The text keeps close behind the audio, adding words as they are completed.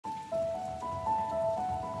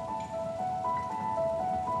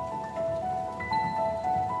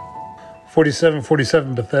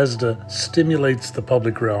4747 Bethesda stimulates the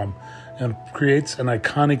public realm and creates an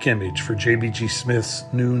iconic image for JBG Smith's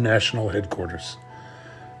new national headquarters.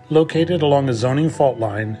 Located along a zoning fault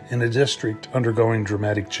line in a district undergoing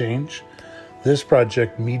dramatic change, this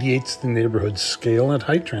project mediates the neighborhood's scale and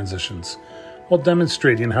height transitions while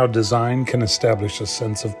demonstrating how design can establish a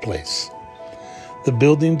sense of place. The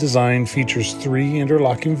building design features 3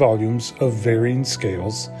 interlocking volumes of varying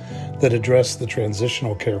scales that address the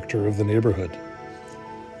transitional character of the neighborhood.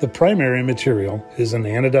 The primary material is an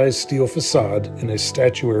anodized steel facade in a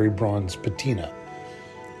statuary bronze patina.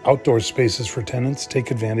 Outdoor spaces for tenants take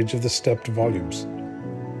advantage of the stepped volumes.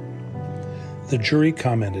 The jury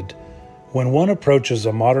commented, "When one approaches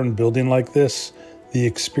a modern building like this, the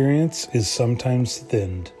experience is sometimes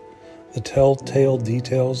thinned. The telltale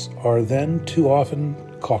details are then too often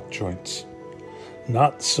caulk joints.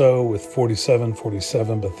 Not so with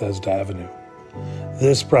 4747 Bethesda Avenue.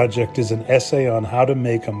 This project is an essay on how to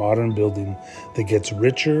make a modern building that gets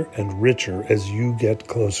richer and richer as you get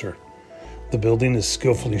closer. The building is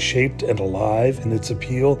skillfully shaped and alive in its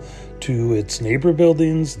appeal to its neighbor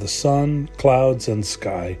buildings, the sun, clouds, and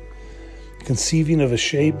sky. Conceiving of a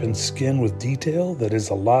shape and skin with detail that is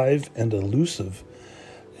alive and elusive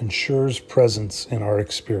ensures presence in our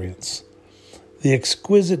experience. The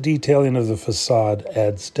exquisite detailing of the facade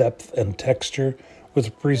adds depth and texture with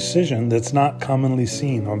a precision that's not commonly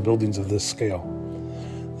seen on buildings of this scale.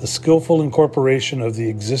 The skillful incorporation of the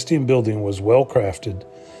existing building was well crafted,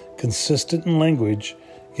 consistent in language,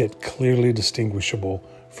 yet clearly distinguishable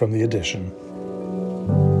from the addition."